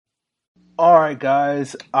All right,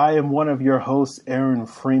 guys. I am one of your hosts, Aaron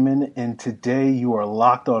Freeman, and today you are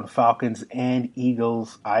Locked On Falcons and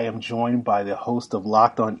Eagles. I am joined by the host of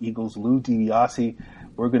Locked On Eagles, Lou DiBiase.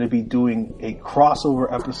 We're going to be doing a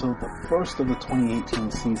crossover episode, the first of the 2018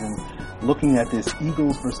 season, looking at this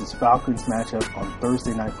Eagles versus Falcons matchup on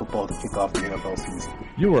Thursday Night Football to kick off the NFL season.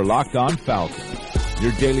 You are Locked On Falcons,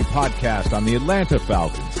 your daily podcast on the Atlanta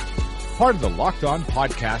Falcons, part of the Locked On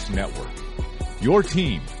Podcast Network. Your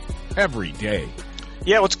team every day.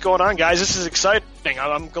 Yeah, what's going on, guys? This is exciting.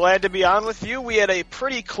 I'm glad to be on with you. We had a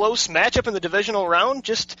pretty close matchup in the divisional round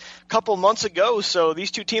just a couple months ago, so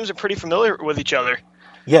these two teams are pretty familiar with each other.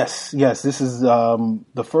 Yes. This is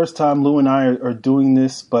the first time Lou and I are doing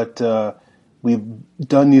this, but we've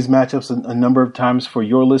done these matchups a number of times for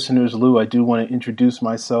your listeners. Lou, I do want to introduce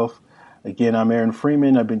myself. Again, I'm Aaron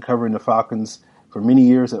Freeman. I've been covering the Falcons for many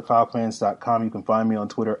years at FalcFans.com. You can find me on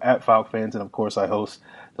Twitter at FalcFans, and of course I host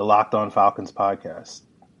the Locked On Falcons podcast.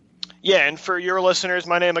 Yeah, and for your listeners,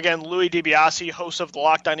 my name again, Louis DiBiase, host of the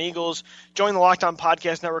Locked On Eagles. Joined the Locked On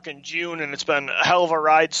Podcast Network in June, and it's been a hell of a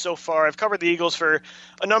ride so far. I've covered the Eagles for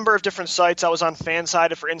a number of different sites. I was on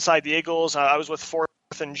Fansided for Inside the Eagles. I was with Fourth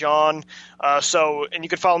and John. And you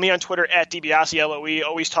can follow me on Twitter at DiBiase, LOE,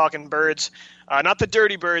 always talking birds. Not the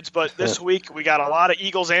dirty birds, but this week we got a lot of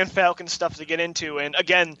Eagles and Falcons stuff to get into. And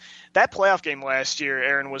again, that playoff game last year,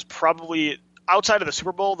 Aaron, was probably, outside of the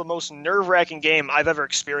Super Bowl, the most nerve-wracking game I've ever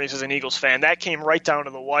experienced as an Eagles fan. That came right down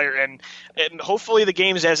to the wire, and hopefully the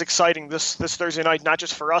game is as exciting this Thursday night, not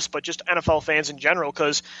just for us, but just NFL fans in general,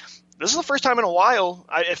 because this is the first time in a while,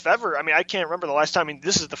 if ever. I mean, I can't remember the last time.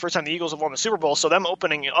 This is the first time the Eagles have won the Super Bowl, so them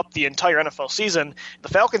opening up the entire NFL season, the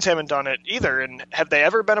Falcons haven't done it either, and have they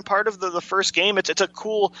ever been a part of the first game? It's a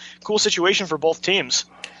cool situation for both teams.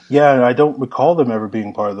 Yeah, I don't recall them ever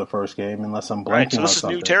being part of the first game unless I'm blanking on Right, so this is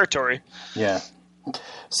new territory. Yeah.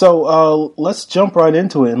 So let's jump right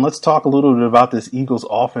into it, and let's talk a little bit about this Eagles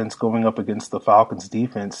offense going up against the Falcons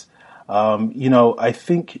defense. I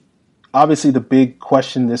think obviously the big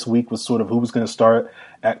question this week was sort of who was going to start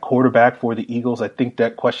at quarterback for the Eagles. I think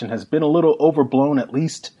that question has been a little overblown, at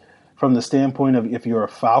least from the standpoint of if you're a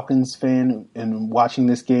Falcons fan and watching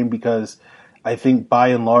this game, because I think by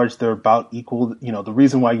and large they're about equal. You know, the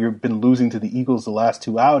reason why you've been losing to the Eagles the last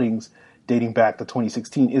two outings dating back to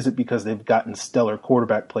 2016 isn't because they've gotten stellar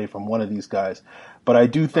quarterback play from one of these guys. But I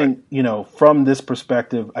do think, from this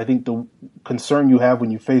perspective, I think the concern you have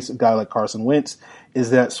when you face a guy like Carson Wentz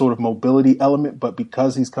is that sort of mobility element. But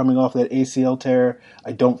because he's coming off that ACL tear,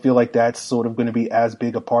 I don't feel like that's sort of going to be as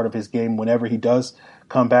big a part of his game whenever he does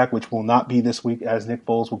come back, which will not be this week as Nick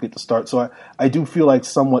Foles will get to start. So I do feel like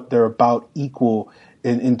somewhat they're about equal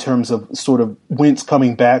in terms of sort of Wentz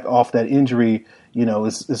coming back off that injury,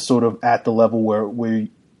 is sort of at the level where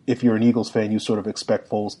if you're an Eagles fan, you sort of expect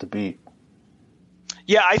Foles to be.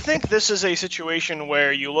 Yeah, I think this is a situation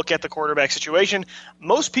where you look at the quarterback situation.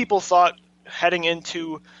 Most people thought heading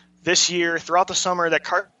into this year, throughout the summer, that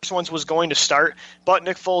Carson Wentz was going to start, but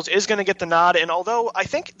Nick Foles is going to get the nod. And although I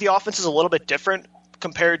think the offense is a little bit different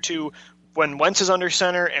compared to when Wentz is under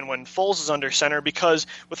center and when Foles is under center, because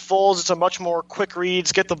with Foles it's a much more quick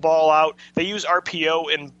reads, get the ball out. They use RPO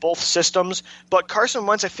in both systems, but Carson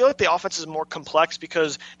Wentz, I feel like the offense is more complex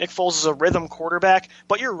because Nick Foles is a rhythm quarterback.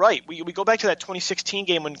 But you're right, we go back to that 2016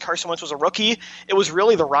 game when Carson Wentz was a rookie. It was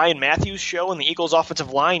really the Ryan Matthews show and the Eagles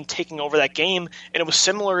offensive line taking over that game, and it was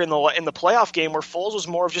similar in the playoff game where Foles was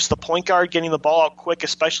more of just the point guard getting the ball out quick,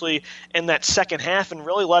 especially in that second half, and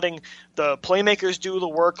really letting the playmakers do the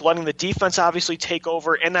work, letting the defense obviously take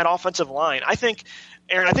over, and that offensive line.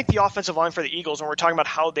 Aaron, I think the offensive line for the Eagles, when we're talking about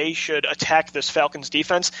how they should attack this Falcons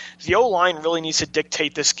defense, the O-line really needs to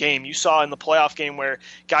dictate this game. You saw in the playoff game where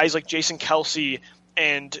guys like Jason Kelce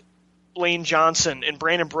and Lane Johnson and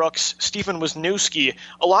Brandon Brooks, Stephen Wisniewski,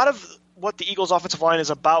 a lot of what the Eagles offensive line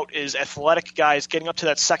is about is athletic guys getting up to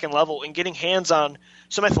that second level and getting hands on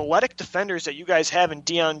some athletic defenders that you guys have in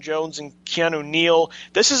Deion Jones and Keanu Neal.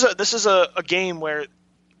 This is a game where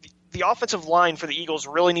the offensive line for the Eagles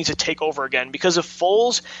really needs to take over again, because if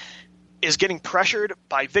Foles is getting pressured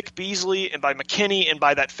by Vic Beasley and by McKinney and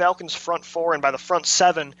by that Falcons front four and by the front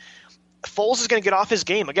seven, Foles is going to get off his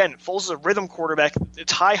game. Again, Foles is a rhythm quarterback.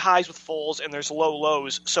 It's high highs with Foles and there's low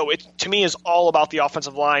lows. So it, to me, is all about the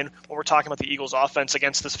offensive line when we're talking about the Eagles offense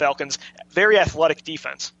against this Falcons very athletic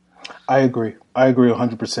defense. I agree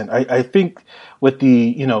 100%. I think with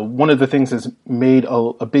the, one of the things that's made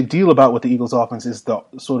a big deal about with the Eagles offense is the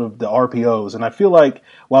sort of the RPOs. And I feel like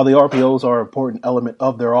while the RPOs are an important element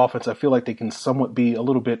of their offense, I feel like they can somewhat be a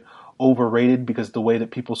little bit overrated because the way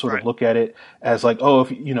that people sort of look at it as like, oh,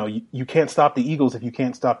 if you can't stop the Eagles if you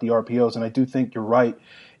can't stop the RPOs. And I do think you're right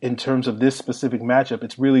in terms of this specific matchup,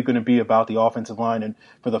 it's really going to be about the offensive line. And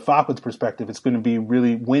for the Falcons' perspective, it's going to be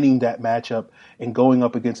really winning that matchup and going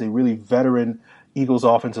up against a really veteran Eagles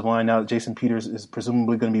offensive line now that Jason Peters is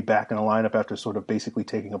presumably going to be back in the lineup after sort of basically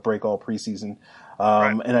taking a break all preseason.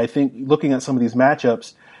 Right. And I think looking at some of these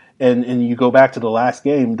matchups, and you go back to the last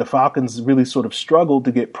game, the Falcons really sort of struggled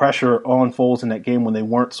to get pressure on Foles in that game when they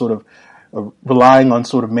weren't sort of relying on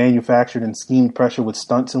sort of manufactured and schemed pressure with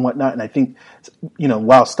stunts and whatnot. And I think,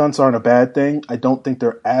 while stunts aren't a bad thing, I don't think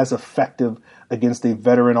they're as effective against a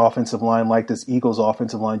veteran offensive line like this Eagles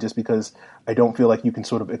offensive line, just because I don't feel like you can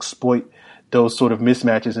sort of exploit those sort of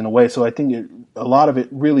mismatches in a way. So I think a lot of it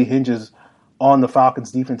really hinges on the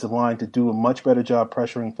Falcons defensive line to do a much better job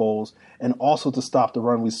pressuring Foles and also to stop the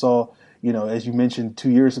run. We saw, as you mentioned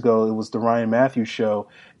 2 years ago, it was the Ryan Matthews show.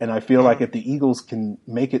 And I feel like if the Eagles can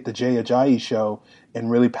make it the Jay Ajayi show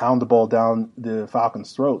and really pound the ball down the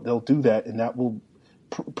Falcons' throat, they'll do that. And that will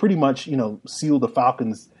pretty much, seal the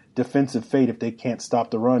Falcons' defensive fate if they can't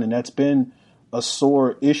stop the run. And that's been a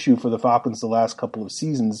sore issue for the Falcons the last couple of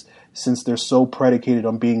seasons, since they're so predicated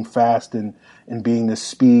on being fast and being this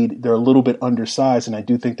speed. They're a little bit undersized, and I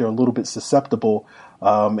do think they're a little bit susceptible.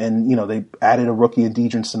 They added a rookie in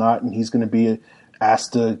Deidre Senat, and he's going to be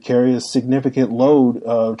asked to carry a significant load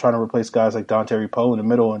trying to replace guys like Dontari Poe in the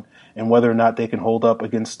middle, and whether or not they can hold up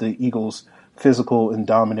against the Eagles' physical and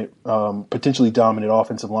dominant, potentially dominant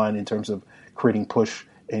offensive line in terms of creating push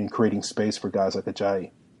and creating space for guys like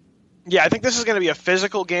Ajayi. Yeah, I think this is going to be a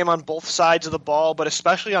physical game on both sides of the ball, but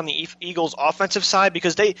especially on the Eagles' offensive side,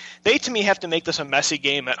 because they to me have to make this a messy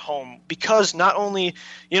game at home. Because not only,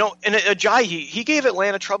 and Ajayi, he gave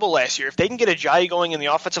Atlanta trouble last year. If they can get Ajayi going in the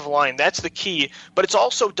offensive line, that's the key. But it's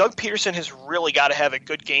also Doug Peterson has really got to have a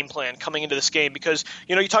good game plan coming into this game, because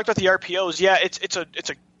you talked about the RPOs. Yeah, it's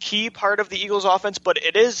a key part of the Eagles offense, but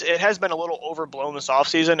it has been a little overblown this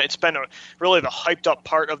offseason. It's been really the hyped up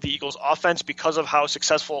part of the Eagles offense because of how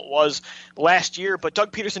successful it was last year. But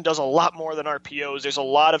Doug Peterson does a lot more than RPOs. There's a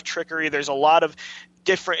lot of trickery. There's a lot of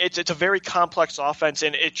different. It's a very complex offense,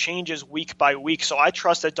 and it changes week by week. So I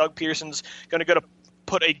trust that Doug Peterson's going to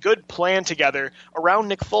put a good plan together around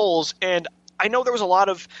Nick Foles. And I know there was a lot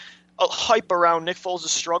of hype around Nick Foles'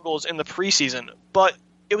 struggles in the preseason, but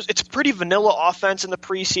it's a pretty vanilla offense in the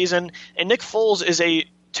preseason, and Nick Foles is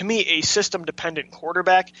to me a system-dependent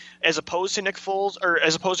quarterback as opposed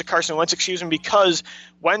to Carson Wentz, because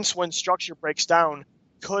Wentz, when structure breaks down,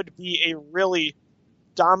 could be a really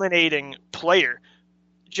dominating player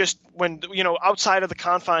just when, outside of the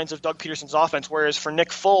confines of Doug Peterson's offense, whereas for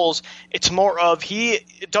Nick Foles, it's more of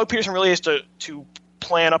Doug Peterson really has to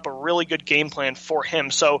plan up a really good game plan for him.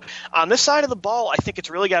 So on this side of the ball, I think it's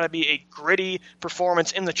really got to be a gritty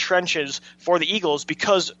performance in the trenches for the Eagles,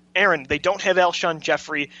 because, Aaron, they don't have Alshon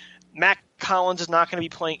Jeffrey. Matt Collins is not going to be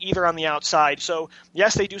playing either on the outside. So,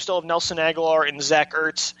 yes, they do still have Nelson Aguilar and Zach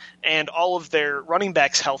Ertz and all of their running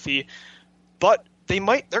backs healthy, but they're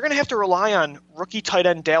going to have to rely on rookie tight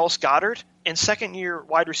end Dallas Goedert and second-year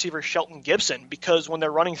wide receiver Shelton Gibson, because when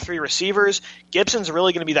they're running three receivers, Gibson's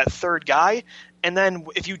really going to be that third guy. And then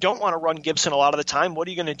if you don't want to run Gibson a lot of the time, what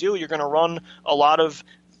are you going to do? You're going to run a lot of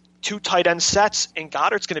two tight end sets, and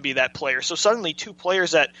Goddard's going to be that player. So suddenly two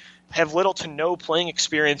players that have little to no playing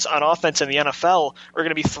experience on offense in the NFL are going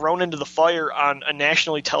to be thrown into the fire on a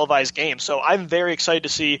nationally televised game. So I'm very excited to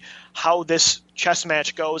see how this chess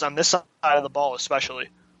match goes on this side of the ball especially.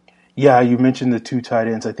 Yeah, you mentioned the two tight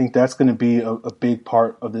ends. I think that's going to be a big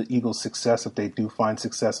part of the Eagles' success if they do find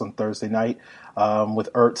success on Thursday night. With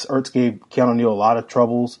Ertz. Ertz gave Keanu Neal a lot of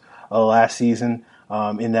troubles last season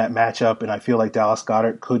in that matchup, and I feel like Dallas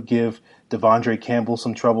Goedert could give Devondre Campbell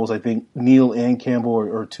some troubles. I think Neal and Campbell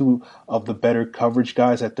are two of the better coverage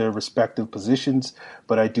guys at their respective positions,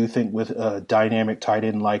 but I do think with a dynamic tight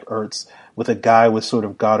end like Ertz, with a guy with sort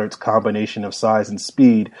of Goddard's combination of size and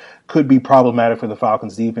speed, could be problematic for the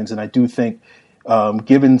Falcons defense. And I do think,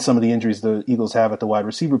 given some of the injuries the Eagles have at the wide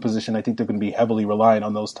receiver position, I think they're going to be heavily reliant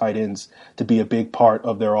on those tight ends to be a big part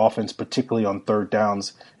of their offense, particularly on third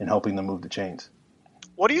downs and helping them move the chains.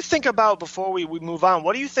 What do you think about, before we move on,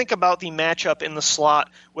 what do you think about the matchup in the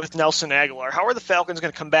slot with Nelson Aguilar? How are the Falcons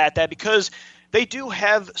going to combat that? Because they do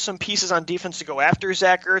have some pieces on defense to go after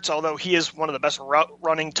Zach Ertz, although he is one of the best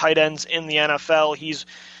running tight ends in the NFL. He's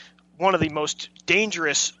one of the most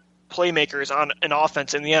dangerous playmakers on an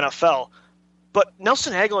offense in the NFL. But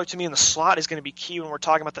Nelson Aguilar, to me, in the slot is going to be key when we're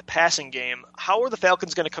talking about the passing game. How are the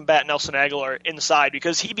Falcons going to combat Nelson Aguilar inside?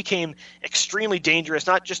 Because he became extremely dangerous,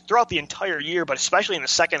 not just throughout the entire year, but especially in the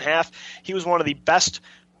second half. He was one of the best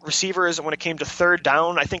receivers when it came to third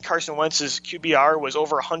down. I think Carson Wentz's QBR was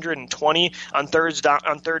over 120 on third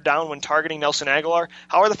down when targeting Nelson Aguilar.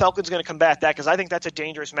 How are the Falcons going to combat that? Because I think that's a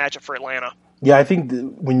dangerous matchup for Atlanta. Yeah, I think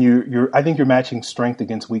I think you're matching strength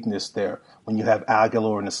against weakness there when you have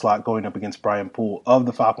Aguilar in the slot going up against Brian Poole. Of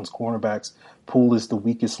the Falcons cornerbacks, Poole is the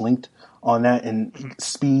weakest linked on that, and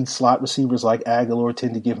speed slot receivers like Aguilar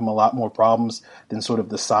tend to give him a lot more problems than sort of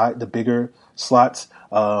the bigger slots.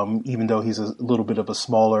 Even though he's a little bit of a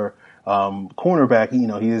smaller cornerback,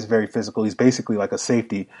 he is very physical. He's basically like a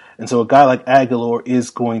safety. And so a guy like Aguilar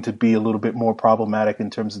is going to be a little bit more problematic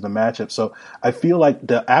in terms of the matchup. So I feel like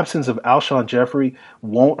the absence of Alshon Jeffrey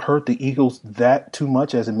won't hurt the Eagles that too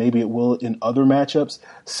much as maybe it will in other matchups,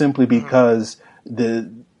 simply because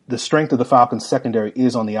the strength of the Falcons secondary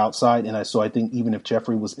is on the outside. And so I think even if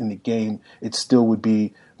Jeffrey was in the game, it still would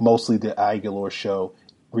be mostly the Aguilar show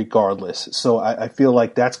regardless. So I feel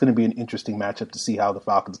like that's going to be an interesting matchup to see how the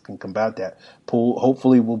Falcons can combat that. Poole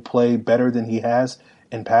hopefully will play better than he has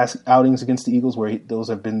in past outings against the Eagles, where those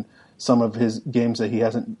have been some of his games that he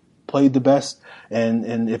hasn't played the best.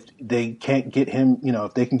 And if they can't get him,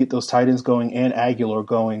 if they can get those tight ends going and Aguilar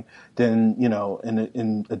going, then,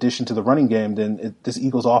 in addition to the running game, then this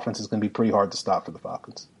Eagles offense is going to be pretty hard to stop for the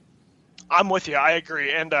Falcons. I'm with you. I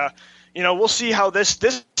agree. And, we'll see how this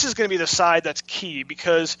is going to be the side that's key,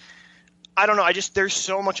 because I don't know. There's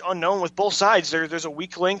so much unknown with both sides. There's a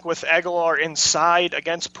weak link with Aguilar inside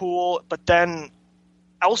against Poole, but then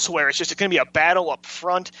elsewhere, it's going to be a battle up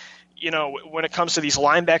front. When it comes to these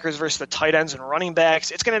linebackers versus the tight ends and running backs,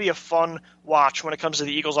 it's going to be a fun watch when it comes to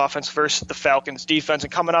the Eagles offense versus the Falcons defense.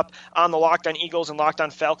 And coming up on the Locked On Eagles and Locked On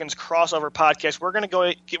Falcons crossover podcast, we're going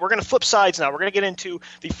to flip sides now. We're going to get into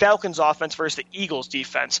the Falcons offense versus the Eagles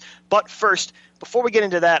defense. But first, before we get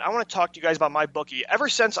into that, I want to talk to you guys about MyBookie. Ever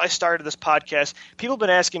since I started this podcast, people have been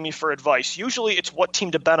asking me for advice. Usually it's what team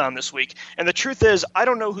to bet on this week. And the truth is, I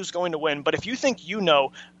don't know who's going to win, but if you think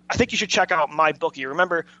I think you should check out MyBookie.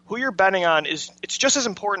 Remember, who you're betting on it's just as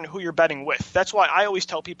important who you're betting with. That's why I always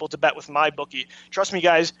tell people to bet with MyBookie. Trust me,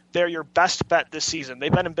 guys, they're your best bet this season.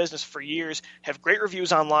 They've been in business for years, have great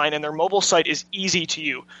reviews online, and their mobile site is easy to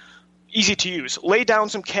use. Lay down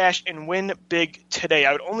some cash and win big today.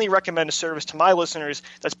 I would only recommend a service to my listeners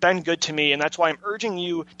that's been good to me, and that's why I'm urging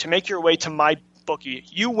you to make your way to MyBookie.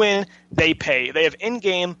 You win, they pay. They have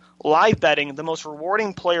in-game live betting, the most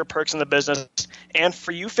rewarding player perks in the business. And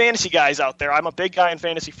for you fantasy guys out there, I'm a big guy in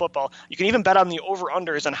fantasy football. You can even bet on the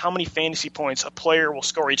over-unders on how many fantasy points a player will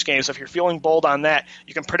score each game. So if you're feeling bold on that,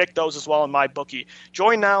 you can predict those as well in MyBookie.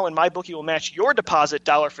 Join now, and MyBookie will match your deposit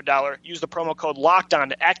dollar for dollar. Use the promo code LOCKEDON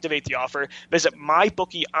to activate the offer. Visit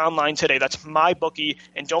MyBookie online today. That's MyBookie.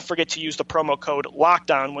 And don't forget to use the promo code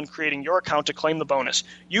LOCKEDON when creating your account to claim the bonus.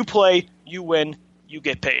 You play, you win, you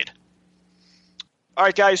get paid. All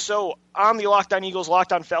right, guys, so on the Locked On Eagles,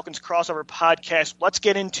 Locked On Falcons crossover podcast, let's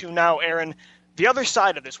get into now, Aaron, the other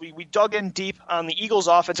side of this. We dug in deep on the Eagles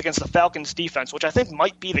offense against the Falcons defense, which I think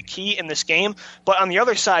might be the key in this game. But on the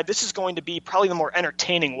other side, this is going to be probably the more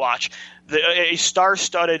entertaining watch. A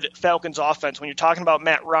star-studded Falcons offense. When you're talking about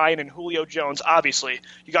Matt Ryan and Julio Jones, obviously,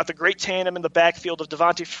 you got the great tandem in the backfield of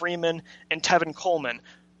Devontae Freeman and Tevin Coleman.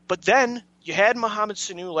 But then you had Mohamed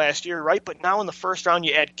Sanu last year, right? But now in the first round,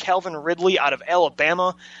 you add Calvin Ridley out of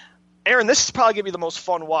Alabama. Aaron, this is probably going to be the most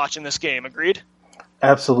fun watch in this game. Agreed?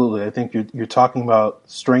 Absolutely. I think you're talking about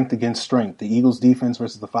strength against strength. The Eagles defense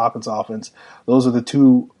versus the Falcons offense. Those are the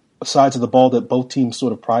two sides of the ball that both teams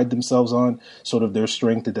sort of pride themselves on, sort of their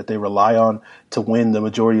strength that they rely on to win the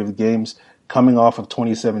majority of the games. Coming off of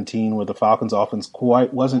 2017, where the Falcons offense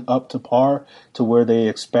quite wasn't up to par to where they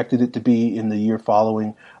expected it to be in the year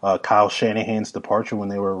following Kyle Shanahan's departure, when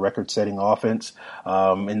they were a record-setting offense.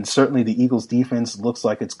 And certainly the Eagles defense looks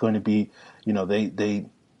like it's going to be, the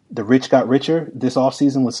rich got richer this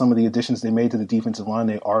offseason with some of the additions they made to the defensive line.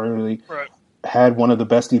 They already had one of the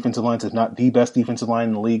best defensive lines, if not the best defensive line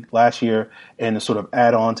in the league last year. And to sort of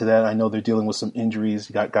add on to that, I know they're dealing with some injuries.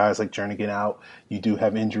 You got guys like Jernigan out. You do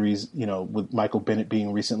have injuries, with Michael Bennett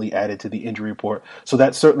being recently added to the injury report. So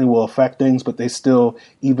that certainly will affect things, but they still,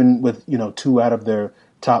 even with, 2 out of their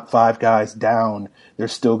top 5 guys down, they're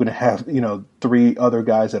still going to have, 3 other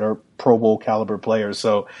guys that are Pro Bowl caliber players.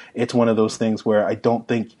 So it's one of those things where I don't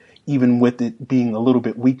think, even with it being a little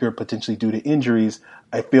bit weaker, potentially due to injuries,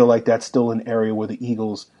 I feel like that's still an area where the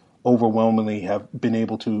Eagles overwhelmingly have been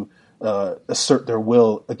able to assert their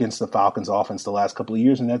will against the Falcons offense the last couple of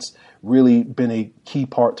years. And that's really been a key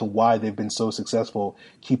part to why they've been so successful,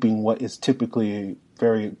 keeping what is typically a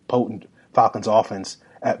very potent Falcons offense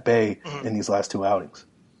at bay in these last 2 outings.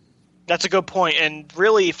 That's a good point. And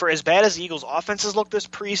really, for as bad as the Eagles' offenses look this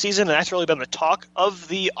preseason, and that's really been the talk of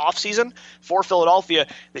the offseason for Philadelphia,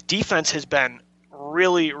 the defense has been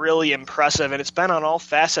really, really impressive. And it's been on all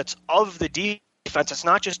facets of the defense. It's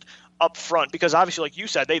not just up front, because obviously, like you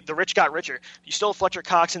said, the rich got richer. You still have Fletcher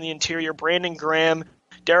Cox in the interior, Brandon Graham,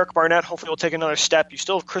 Derek Barnett hopefully will take another step. You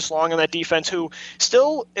still have Chris Long on that defense, who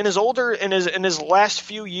still in his last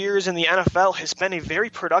few years in the NFL has been a very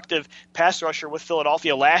productive pass rusher with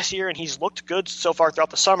Philadelphia last year, and he's looked good so far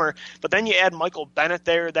throughout the summer. But then you add Michael Bennett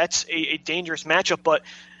there. That's a dangerous matchup. But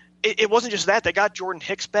it wasn't just that. They got Jordan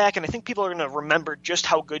Hicks back, and I think people are going to remember just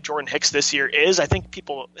how good Jordan Hicks this year is. I think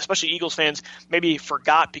people, especially Eagles fans, maybe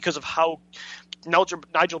forgot because of how Nigel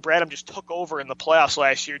Bradham just took over in the playoffs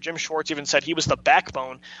last year. Jim Schwartz even said he was the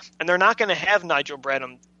backbone, and they're not going to have Nigel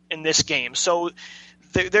Bradham in this game. So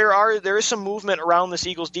there is some movement around this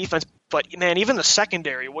Eagles defense, but man, even the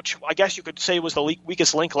secondary, which I guess you could say was the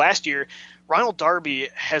weakest link last year, Ronald Darby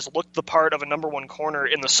has looked the part of a number one corner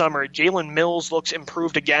in the summer. Jalen Mills looks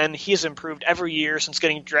improved again. He has improved every year since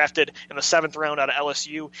getting drafted in the 7th round out of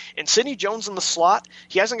LSU. And Sidney Jones in the slot,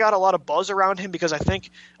 he hasn't got a lot of buzz around him because I think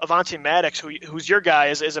Avonte Maddox, who's your guy,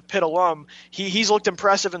 is a Pitt alum. He's looked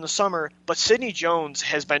impressive in the summer, but Sidney Jones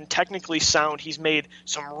has been technically sound. He's made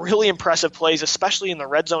some really impressive plays, especially in the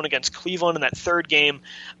red zone against Cleveland in that third game.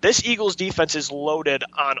 This Eagles defense is loaded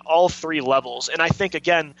on all three levels, and I think,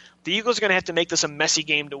 again, the Eagles are going to have to make this a messy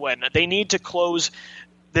game to win. They need to close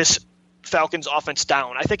this Falcons offense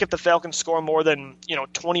down. I think if the Falcons score more than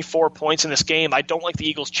 24 points in this game, I don't like the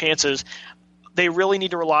Eagles' chances. They really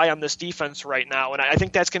need to rely on this defense right now, and I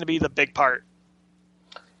think that's going to be the big part.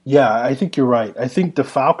 Yeah, I think you're right. I think the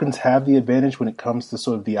Falcons have the advantage when it comes to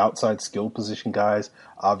sort of the outside skill position guys.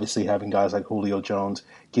 Obviously, having guys like Julio Jones,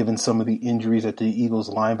 given some of the injuries at the Eagles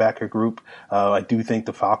linebacker group, I do think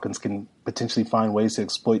the Falcons can potentially find ways to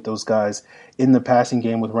exploit those guys in the passing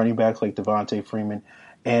game with running backs like Devontae Freeman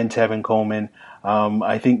and Tevin Coleman.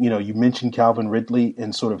 I think, you mentioned Calvin Ridley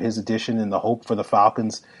and sort of his addition, and the hope for the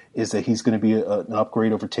Falcons is that he's going to be an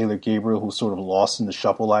upgrade over Taylor Gabriel, who was sort of lost in the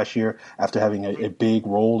shuffle last year after having a big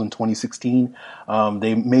role in 2016.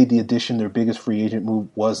 They made the addition. Their biggest free agent move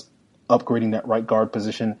was upgrading that right guard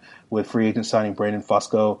position with free agent signing Brandon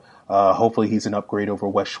Fusco. Hopefully he's an upgrade over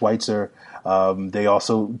Wes Schweitzer. They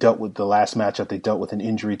also dealt with the last matchup. They dealt with an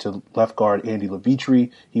injury to left guard Andy Levitre.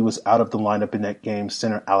 He was out of the lineup in that game.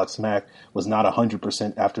 Center Alex Mack was not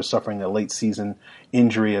 100% after suffering a late season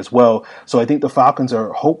injury as well. So I think the Falcons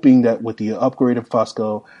are hoping that with the upgrade of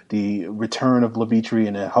Fusco, the return of Levitre,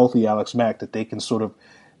 and a healthy Alex Mack, that they can sort of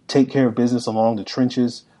take care of business along the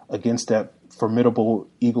trenches against that formidable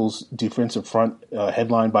Eagles defensive front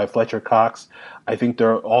headlined by Fletcher Cox. I think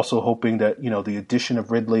they're also hoping that, the addition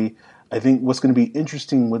of Ridley, I think what's going to be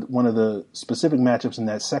interesting with one of the specific matchups in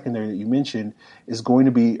that secondary that you mentioned is going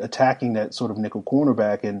to be attacking that sort of nickel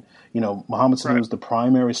cornerback. And, Mohamed Sanu is the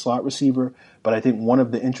primary slot receiver, but I think one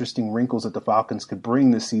of the interesting wrinkles that the Falcons could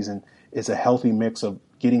bring this season is a healthy mix of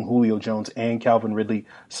getting Julio Jones and Calvin Ridley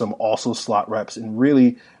some also slot reps and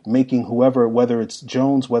really making whoever, whether it's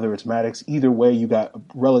Jones, whether it's Maddox, either way, you got a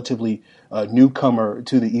relatively newcomer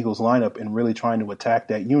to the Eagles lineup and really trying to attack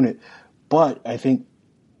that unit. But I think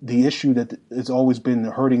the issue that has always been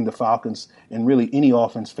hurting the Falcons and really any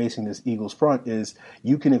offense facing this Eagles front is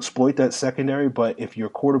you can exploit that secondary, but if your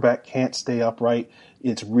quarterback can't stay upright,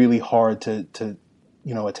 it's really hard to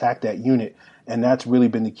attack that unit. And that's really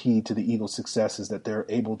been the key to the Eagles' success, is that they're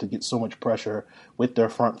able to get so much pressure with their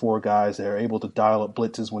front four guys. They're able to dial up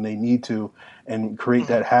blitzes when they need to and create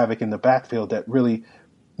that havoc in the backfield that really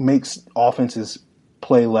makes offenses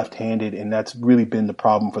play left-handed, and that's really been the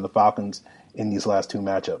problem for the Falcons in these last two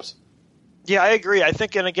matchups. Yeah, I agree. I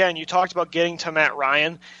think, and again, you talked about getting to Matt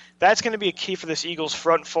Ryan. That's going to be a key for this Eagles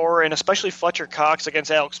front four, and especially Fletcher Cox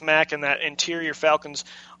against Alex Mack and that interior Falcons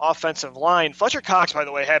offensive line. Fletcher Cox, by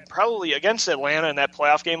the way, had probably against Atlanta in that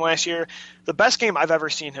playoff game last year the best game I've ever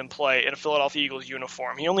seen him play in a Philadelphia Eagles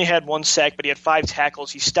uniform. He only had 1 sack, but he had 5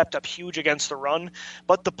 tackles. He stepped up huge against the run.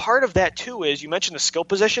 But the part of that, too, is you mentioned the skill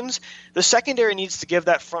positions. The secondary needs to give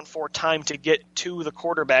that front four time to get to the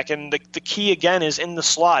quarterback, and the key, again, is in the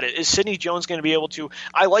slot. Is Sidney Jones going to be able to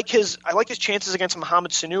 – I like his chances against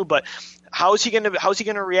Mohamed Sanu, but how is he going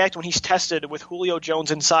to react when he's tested with Julio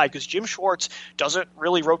Jones inside? Because Jim Schwartz doesn't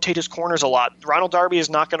really rotate his corners a lot. Ronald Darby is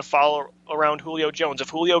not going to follow around Julio Jones. If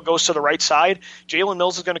Julio goes to the right side, Jalen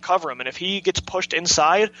Mills is going to cover him. And if he gets pushed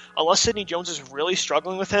inside, unless Sidney Jones is really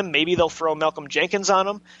struggling with him, maybe they'll throw Malcolm Jenkins on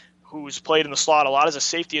him. who's played in the slot a lot as a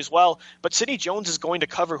safety as well. But Sidney Jones is going to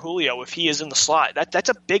cover Julio if he is in the slot. That's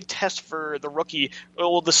a big test for the rookie,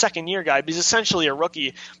 well, the second-year guy, but he's essentially a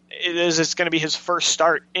rookie. It's going to be his first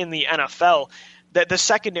start in the NFL. That the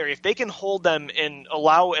secondary, if they can hold them and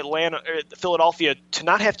allow Philadelphia to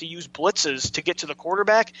not have to use blitzes to get to the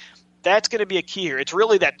quarterback, that's going to be a key here. It's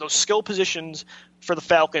really those skill positions for the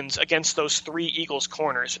Falcons against those three Eagles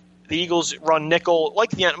corners. The Eagles run nickel,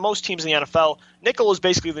 like most teams in the NFL. Nickel is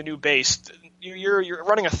basically the new base. You're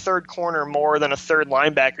running a third corner more than a third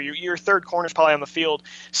linebacker. Your third corner is probably on the field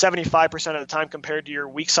 75% of the time compared to your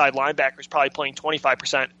weak side linebacker who's probably playing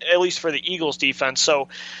 25%, at least for the Eagles defense. So,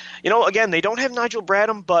 again, they don't have Nigel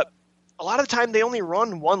Bradham, but a lot of the time they only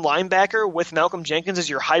run one linebacker with Malcolm Jenkins as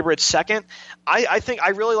your hybrid second. I think I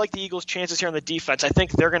really like the Eagles' chances here on the defense. I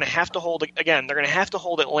think they're going to have to hold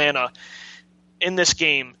Atlanta in this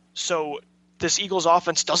game. So this Eagles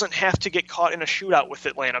offense doesn't have to get caught in a shootout with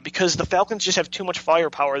Atlanta, because the Falcons just have too much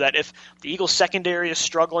firepower that if the Eagles secondary is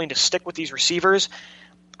struggling to stick with these receivers,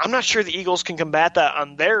 I'm not sure the Eagles can combat that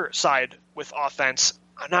on their side with offense.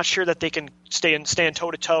 I'm not sure that they can stand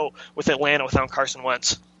toe-to-toe with Atlanta without Carson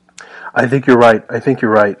Wentz. I think you're right.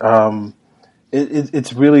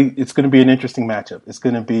 It's going to be an interesting matchup. It's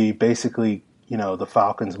going to be basically, the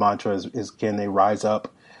Falcons' mantra is can they rise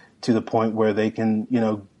up to the point where they can,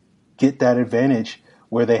 get that advantage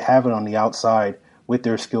where they have it on the outside with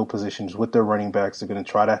their skill positions, with their running backs. They're going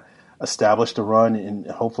to try to establish the run, and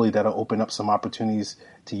hopefully that'll open up some opportunities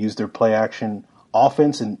to use their play action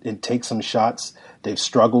offense and take some shots. They've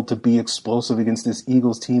struggled to be explosive against this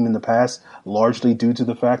Eagles team in the past, largely due to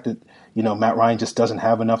the fact that, Matt Ryan just doesn't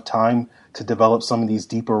have enough time to develop some of these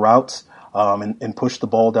deeper routes and push the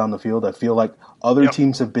ball down the field. I feel like other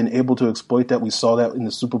teams have been able to exploit that. We saw that in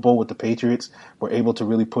the Super Bowl with the Patriots. Were able to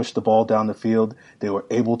really push the ball down the field. They were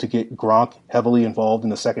able to get Gronk heavily involved in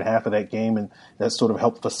the second half of that game, and that sort of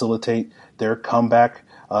helped facilitate their comeback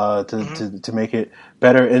to make it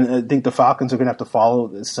better. And I think the Falcons are going to have to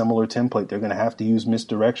follow a similar template. They're going to have to use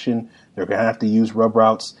misdirection. They're going to have to use rub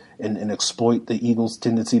routes and exploit the Eagles'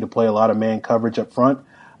 tendency to play a lot of man coverage up front.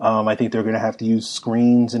 I think they're going to have to use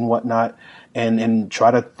screens and whatnot and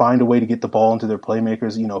try to find a way to get the ball into their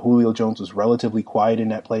playmakers. Julio Jones was relatively quiet in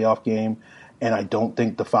that playoff game, and I don't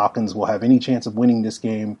think the Falcons will have any chance of winning this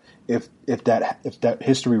game if that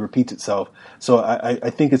history repeats itself. So I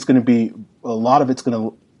think it's going to be a lot of it's going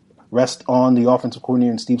to rest on the offensive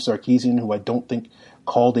coordinator Steve Sarkisian, who I don't think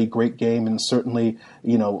called a great game, and certainly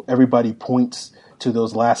everybody points to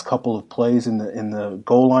those last couple of plays in the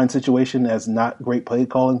goal line situation as not great play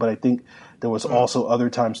calling, but I think there was also other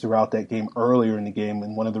times throughout that game earlier in the game,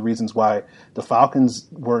 and one of the reasons why the Falcons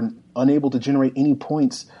were unable to generate any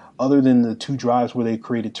points other than the two drives where they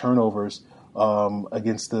created turnovers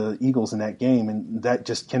against the Eagles in that game, and that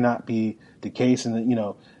just cannot be the case.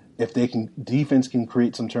 And if defense can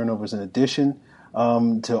create some turnovers in addition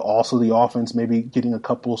to also the offense maybe getting a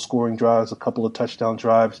couple of scoring drives, a couple of touchdown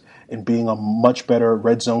drives, and being a much better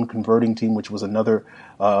red zone converting team, which was another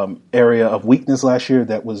area of weakness last year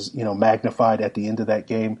that was magnified at the end of that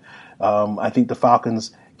game. I think the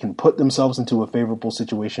Falcons can put themselves into a favorable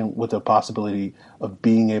situation with a possibility of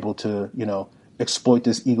being able to exploit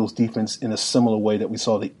this Eagles defense in a similar way that we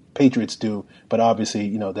saw the Patriots do, but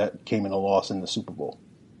obviously that came in a loss in the Super Bowl.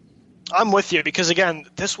 I'm with you because, again,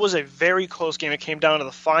 this was a very close game. It came down to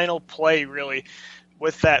the final play, really,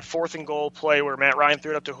 with that 4th and goal play where Matt Ryan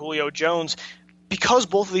threw it up to Julio Jones. Because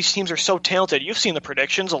both of these teams are so talented, you've seen the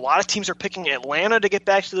predictions. A lot of teams are picking Atlanta to get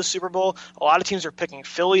back to the Super Bowl. A lot of teams are picking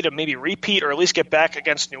Philly to maybe repeat or at least get back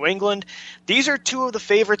against New England. These are two of the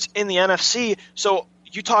favorites in the NFC. So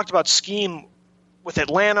you talked about scheme with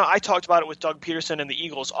Atlanta. I talked about it with Doug Peterson and the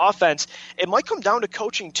Eagles offense. It might come down to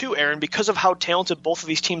coaching too, Aaron, because of how talented both of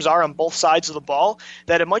these teams are on both sides of the ball,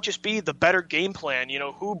 that it might just be the better game plan.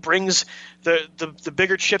 Who brings the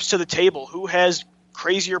bigger chips to the table, who has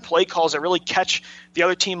crazier play calls that really catch the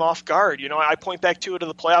other team off guard. I point back to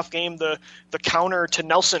the playoff game, the counter to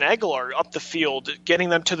Nelson Aguilar up the field, getting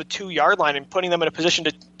them to the 2-yard line and putting them in a position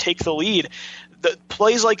to take the lead. The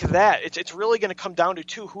plays like that, it's really going to come down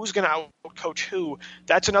to who's going to out-coach who.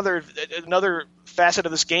 That's another facet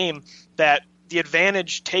of this game that the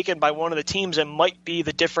advantage taken by one of the teams and might be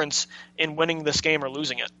the difference in winning this game or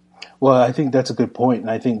losing it. Well, I think that's a good point, and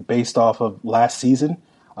I think based off of last season,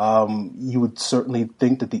 you would certainly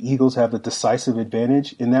think that the Eagles have the decisive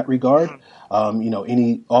advantage in that regard.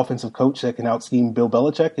 Any offensive coach that can out-scheme Bill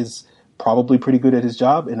Belichick is probably pretty good at his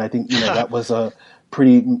job, and I think that was a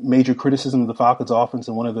pretty major criticism of the Falcons' offense,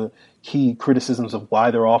 and one of the key criticisms of why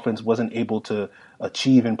their offense wasn't able to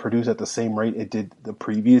achieve and produce at the same rate it did the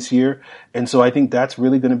previous year. And so I think that's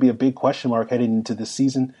really going to be a big question mark heading into this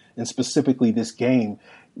season, and specifically this game.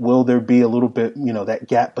 Will there be a little bit, that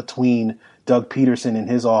gap between Doug Peterson and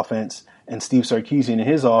his offense and Steve Sarkisian and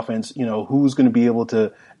his offense? Who's going to be able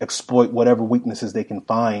to exploit whatever weaknesses they can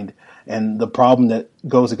find? And the problem that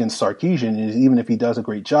goes against Sarkisian is, even if he does a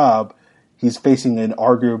great job, he's facing an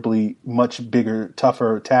arguably much bigger,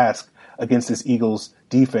 tougher task against this Eagles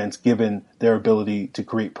defense, given their ability to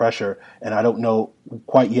create pressure. And I don't know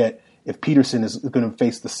quite yet if Peterson is going to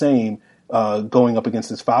face the same going up against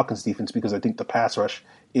this Falcons defense, because I think the pass rush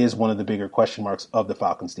is one of the bigger question marks of the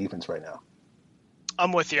Falcons defense right now.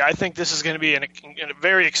 I'm with you. I think this is going to be a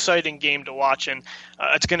very exciting game to watch, and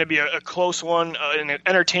it's going to be a close one, an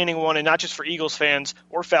entertaining one, and not just for Eagles fans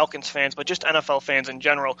or Falcons fans, but just NFL fans in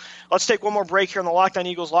general. Let's take one more break here on the Locked On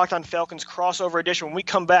Eagles, Locked On Falcons crossover edition. When we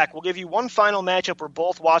come back, we'll give you one final matchup we're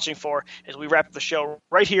both watching for as we wrap up the show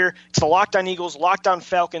right here. It's the Locked On Eagles, Locked On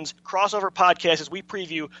Falcons crossover podcast as we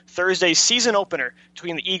preview Thursday's season opener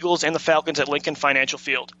between the Eagles and the Falcons at Lincoln Financial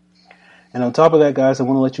Field. And on top of that, guys, I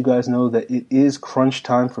want to let you guys know that it is crunch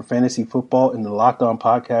time for fantasy football, and the Locked On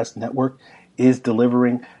Podcast Network is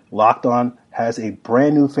delivering. Locked On has a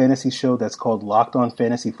brand new fantasy show that's called Locked On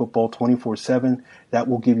Fantasy Football 24/7. That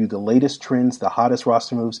will give you the latest trends, the hottest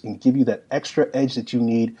roster moves, and give you that extra edge that you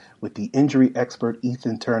need with the injury expert,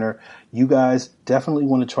 Ethan Turner. You guys definitely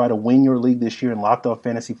want to try to win your league this year, and Locked On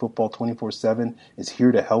Fantasy Football 24/7 is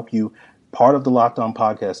here to help you. Part of the Locked On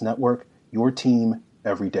Podcast Network, your team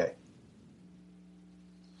every day.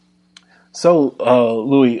 So,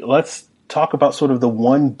 Louis, let's talk about sort of the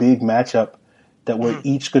one big matchup that we're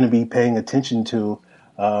each going to be paying attention to,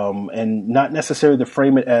 and not necessarily to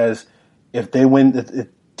frame it as if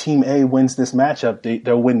Team A wins this matchup,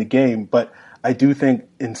 they'll win the game. But I do think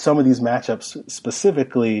in some of these matchups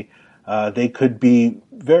specifically, they could be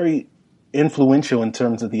very influential in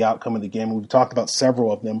terms of the outcome of the game. We've talked about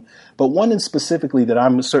several of them, but one in specifically that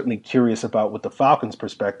I'm certainly curious about with the Falcons'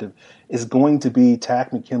 perspective is going to be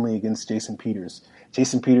Takk McKinley against Jason Peters.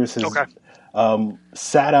 Jason Peters has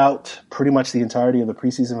sat out pretty much the entirety of the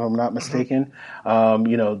preseason, if I'm not mistaken.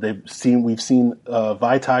 We've seen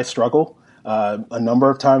Vaitai struggle a number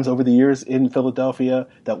of times over the years in Philadelphia.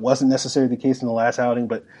 That wasn't necessarily the case in the last outing,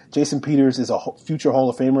 but Jason Peters is a future Hall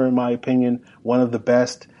of Famer, in my opinion, one of the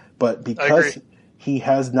best. But because he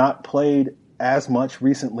has not played as much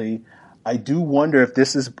recently, I do wonder if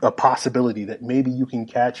this is a possibility that maybe you can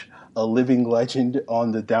catch a living legend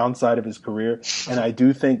on the downside of his career. And I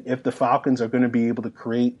do think if the Falcons are going to be able to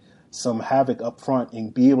create some havoc up front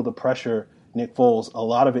and be able to pressure Nick Foles, a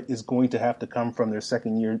lot of it is going to have to come from their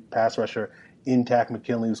second-year pass rusher in Takk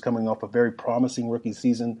McKinley, who's coming off a very promising rookie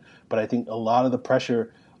season. But I think a lot of the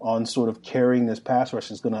pressure on sort of carrying this pass rush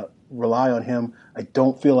is going to rely on him. I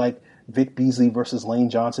don't feel like Vic Beasley versus Lane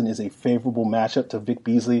Johnson is a favorable matchup to Vic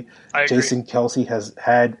Beasley. Jason Kelce has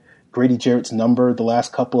had Grady Jarrett's number the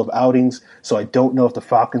last couple of outings, so I don't know if the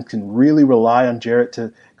Falcons can really rely on Jarrett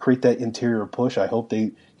to create that interior push. I hope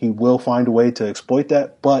he will find a way to exploit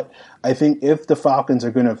that. But I think if the Falcons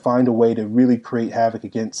are going to find a way to really create havoc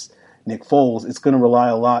against Nick Foles, it's going to rely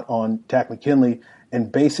a lot on Takk McKinley.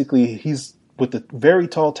 And basically, he's with the very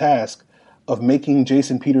tall task of making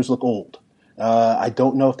Jason Peters look old. I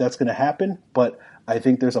don't know if that's going to happen, but I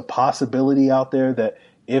think there's a possibility out there that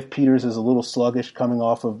if Peters is a little sluggish coming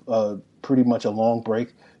off of pretty much a long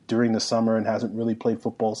break during the summer and hasn't really played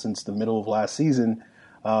football since the middle of last season,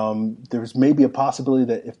 there's maybe a possibility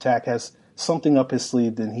that if Takk has something up his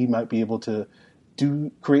sleeve, then he might be able to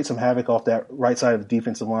create some havoc off that right side of the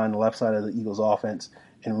defensive line, the left side of the Eagles offense,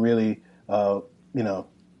 and really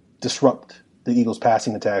disrupt the Eagles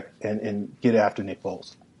passing attack and get after Nick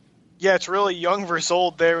Foles. Yeah, it's really young versus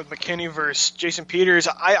old there with McKinney versus Jason Peters.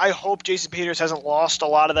 I hope Jason Peters hasn't lost a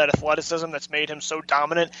lot of that athleticism that's made him so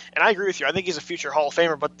dominant. And I agree with you. I think he's a future Hall of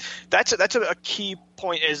Famer. But that's a key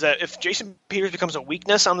point, is that if Jason Peters becomes a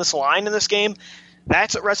weakness on this line in this game,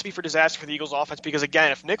 that's a recipe for disaster for the Eagles offense. Because,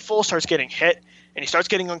 again, if Nick Foles starts getting hit and he starts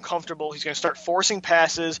getting uncomfortable, he's going to start forcing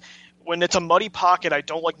passes. When it's a muddy pocket, I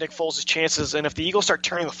don't like Nick Foles' chances. And if the Eagles start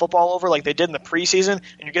turning the football over like they did in the preseason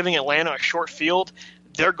and you're giving Atlanta a short field,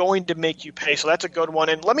 they're going to make you pay. So that's a good one.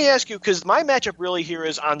 And let me ask you, because my matchup really here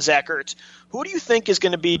is on Zach Ertz. Who do you think is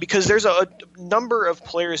going to be – because there's a number of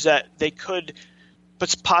players that they could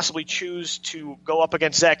possibly choose to go up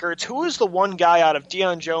against Zach Ertz. Who is the one guy out of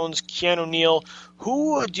Deion Jones, Keanu Neal?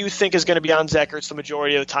 Who do you think is going to be on Zach Ertz the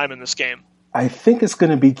majority of the time in this game? I think it's going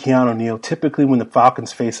to be Keanu Neal. Typically when the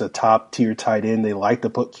Falcons face a top-tier tight end, they like to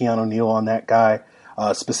put Keanu Neal on that guy,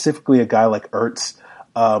 specifically a guy like Ertz,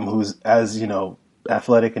 who's,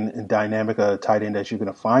 athletic and dynamic tight end as you're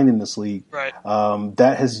going to find in this league. Right.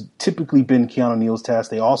 That has typically been Keanu Neal's task.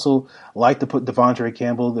 They also like to put Devondre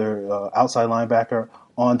Campbell, their outside linebacker,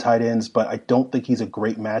 on tight ends, but I don't think he's a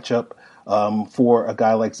great matchup for a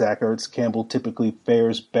guy like Zach Ertz. Campbell typically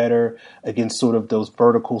fares better against sort of those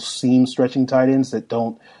vertical seam stretching tight ends that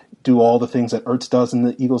don't do all the things that Ertz does in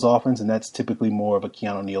the Eagles offense, and that's typically more of a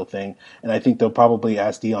Keanu Neal thing. And I think they'll probably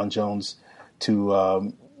ask Deion Jones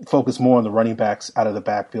to focus more on the running backs out of the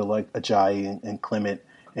backfield like Ajayi and Clement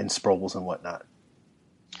and Sproles and whatnot.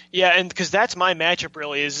 Yeah, and because that's my matchup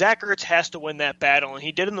really is Zach Ertz has to win that battle, and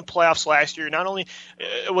he did in the playoffs last year. Not only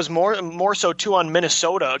it was more so too on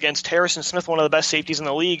Minnesota against Harrison Smith, one of the best safeties in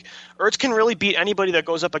the league. Ertz can really beat anybody that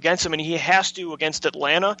goes up against him, and he has to against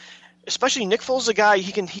Atlanta. Especially Nick Foles is a guy,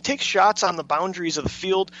 he takes shots on the boundaries of the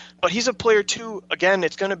field, but he's a player too. Again,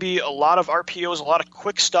 it's going to be a lot of RPOs, a lot of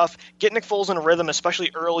quick stuff. Get Nick Foles in a rhythm, especially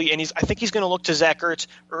early, and I think he's going to look to Zach Ertz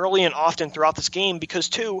early and often throughout this game because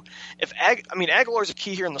too, Aguilar's a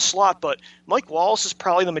key here in the slot, but Mike Wallace is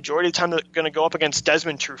probably the majority of the time going to go up against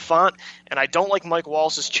Desmond Trufant, and I don't like Mike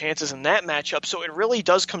Wallace's chances in that matchup. So it really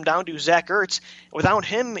does come down to Zach Ertz. Without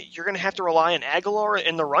him, you're going to have to rely on Aguilar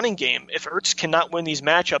in the running game if Ertz cannot win these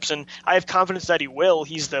matchups, and I have confidence that he will.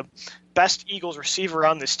 He's the best Eagles receiver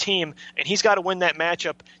on this team, and he's got to win that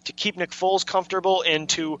matchup to keep Nick Foles comfortable and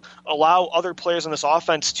to allow other players in this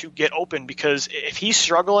offense to get open, because if he's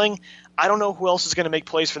struggling, I don't know who else is going to make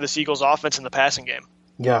plays for this Eagles offense in the passing game.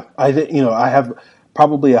 Yeah, I have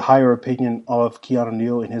probably a higher opinion of Keanu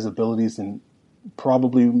Neal and his abilities than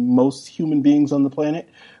probably most human beings on the planet.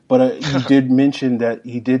 But you did mention that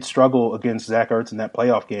he did struggle against Zach Ertz in that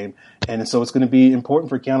playoff game. And so it's going to be important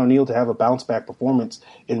for Keanu Neal to have a bounce-back performance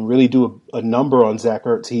and really do a number on Zach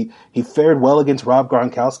Ertz. He fared well against Rob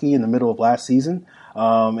Gronkowski in the middle of last season,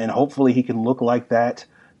 and hopefully he can look like that,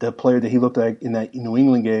 the player that he looked like in that New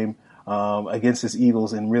England game against his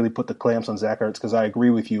Eagles, and really put the clamps on Zach Ertz, because I agree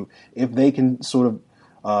with you. If they can sort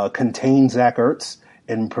of contain Zach Ertz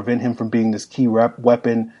and prevent him from being this key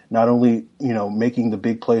weapon, not only making the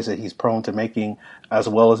big plays that he's prone to making, as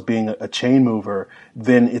well as being a chain mover,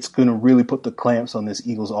 then it's going to really put the clamps on this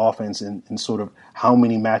Eagles offense and sort of how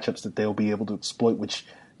many matchups that they'll be able to exploit, which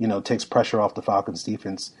takes pressure off the Falcons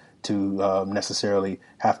defense to necessarily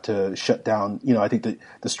have to shut down. I think that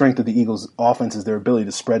the strength of the Eagles offense is their ability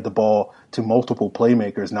to spread the ball to multiple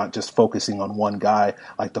playmakers, not just focusing on one guy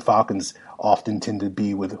like the Falcons often tend to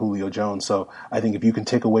be with Julio Jones. So I think if you can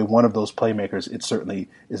take away one of those playmakers, it certainly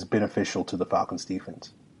is beneficial to the Falcons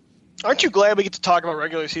defense. Aren't you glad we get to talk about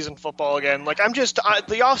regular season football again? Like, the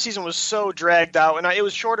offseason was so dragged out, and it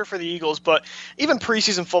was shorter for the Eagles, but even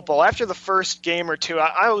preseason football, after the first game or two,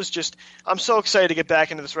 I'm so excited to get back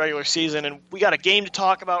into this regular season, and we got a game to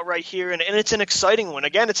talk about right here, and it's an exciting one.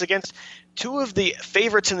 Again, it's against two of the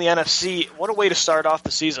favorites in the NFC. What a way to start off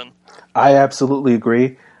the season. I absolutely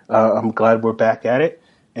agree. I'm glad we're back at it,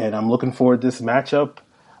 and I'm looking forward to this matchup.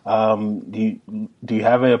 Do you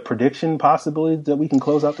have a prediction possibility that we can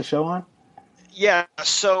close out the show on? Yeah,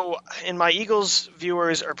 so my Eagles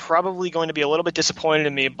viewers are probably going to be a little bit disappointed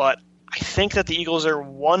in me, but I think that the Eagles are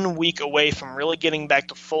 1 week away from really getting back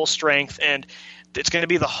to full strength, and it's going to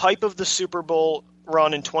be the hype of the Super Bowl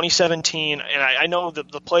run in 2017, and I know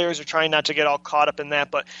that the players are trying not to get all caught up in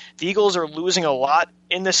that, but the Eagles are losing a lot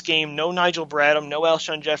in this game. No Nigel Bradham, no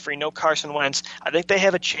Alshon Jeffrey, no Carson Wentz. I think they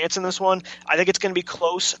have a chance in this one. I think it's going to be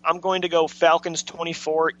close. I'm going to go Falcons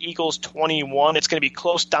 24, Eagles 21. It's going to be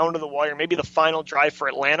close down to the wire, maybe the final drive for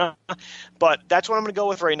Atlanta, but that's what I'm going to go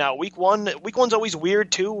with right now. Week one's always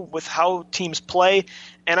weird too with how teams play,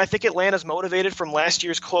 and I think Atlanta's motivated from last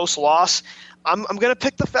year's close loss. I'm going to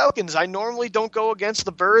pick the Falcons. I normally don't go against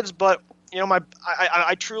the Birds, but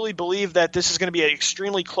I truly believe that this is going to be an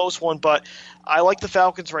extremely close one, but I like the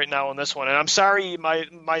Falcons right now in this one. And I'm sorry,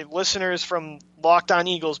 my listeners from Locked On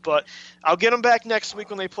Eagles, but I'll get them back next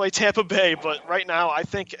week when they play Tampa Bay. But right now, I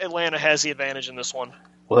think Atlanta has the advantage in this one.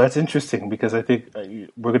 Well, that's interesting, because I think we're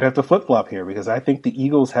going to have to flip-flop here, because I think the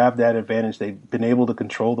Eagles have that advantage. They've been able to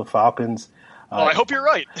control the Falcons. Well, I hope you're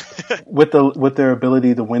right. with their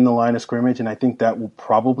ability to win the line of scrimmage, and I think that will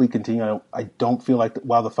probably continue. I don't feel like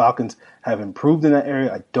while the Falcons have improved in that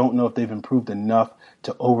area, I don't know if they've improved enough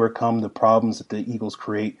to overcome the problems that the Eagles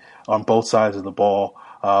create on both sides of the ball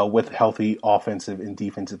with healthy offensive and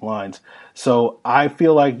defensive lines. So I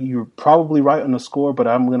feel like you're probably right on the score, but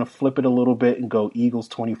I'm going to flip it a little bit and go Eagles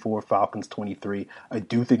 24, Falcons 23. I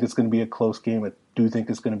do think it's going to be a close game. I do think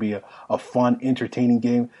it's going to be a fun, entertaining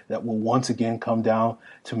game that will once again come down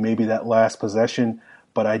to maybe that last possession.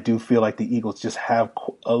 But I do feel like the Eagles just have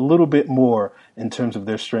a little bit more in terms of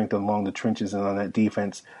their strength along the trenches and on that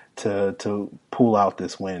defense to pull out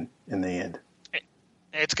this win in the end.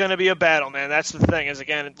 It's going to be a battle, man. That's the thing. Is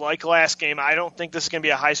again, like last game, I don't think this is going to be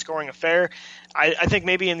a high-scoring affair. I think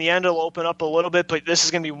maybe in the end it'll open up a little bit, but this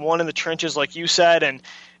is going to be one in the trenches, like you said, and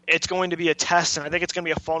it's going to be a test. And I think it's going to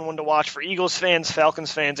be a fun one to watch for Eagles fans,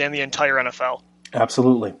 Falcons fans, and the entire NFL.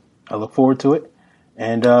 Absolutely, I look forward to it.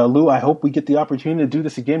 And Lou, I hope we get the opportunity to do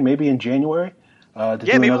this again, maybe in January.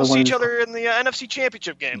 Maybe we'll see each other in the NFC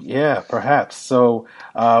Championship game. Yeah, perhaps. So,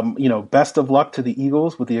 best of luck to the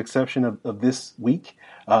Eagles, with the exception of this week,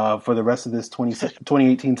 for the rest of this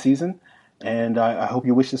 2018 season. And I hope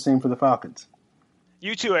you wish the same for the Falcons.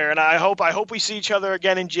 You too, Aaron. I hope we see each other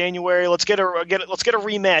again in January. Let's get a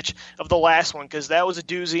rematch of the last one, because that was a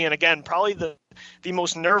doozy. And again, probably the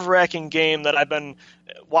most nerve-wracking game that I've been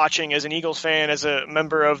watching as an Eagles fan, as a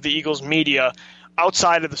member of the Eagles media,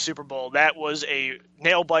 outside of the Super Bowl. That was a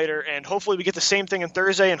nail-biter, and hopefully we get the same thing on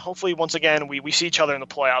Thursday, and hopefully once again we see each other in the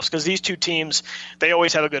playoffs, because these two teams, they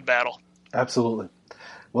always have a good battle. Absolutely.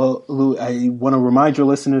 Well, Lou, I want to remind your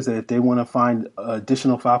listeners that if they want to find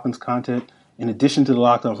additional Falcons content, in addition to the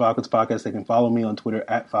Locked On Falcons podcast, they can follow me on Twitter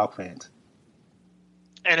 @FalcFans.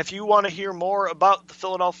 And if you want to hear more about the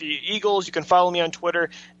Philadelphia Eagles, you can follow me on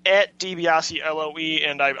Twitter @DiBiaseLOE,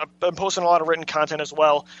 and I've been posting a lot of written content as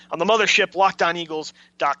well on the mothership,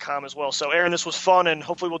 LockedOnEagles.com as well. So, Aaron, this was fun, and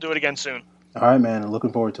hopefully we'll do it again soon. All right, man. I'm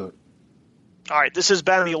looking forward to it. All right, this has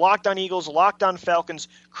been the Locked On Eagles, Locked On Falcons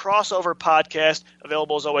crossover podcast,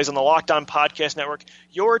 available as always on the Locked On Podcast Network.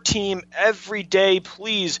 Your team every day.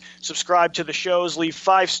 Please subscribe to the shows, leave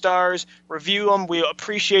 5 stars, review them. We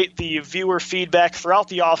appreciate the viewer feedback throughout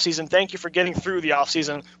the offseason. Thank you for getting through the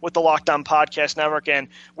offseason with the Locked On Podcast Network. And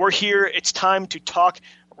we're here. It's time to talk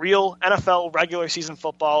real NFL regular season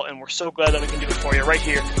football, and we're so glad that we can do it for you right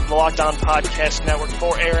here on the Locked On Podcast Network.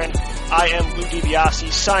 For Aaron, I am Lou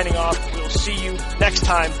DiBiase signing off. We'll see you next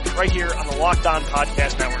time right here on the Locked On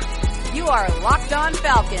Podcast Network. You are Locked On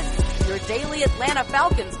Falcons, your daily Atlanta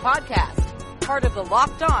Falcons podcast, part of the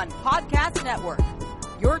Locked On Podcast Network,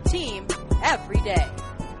 your team every day.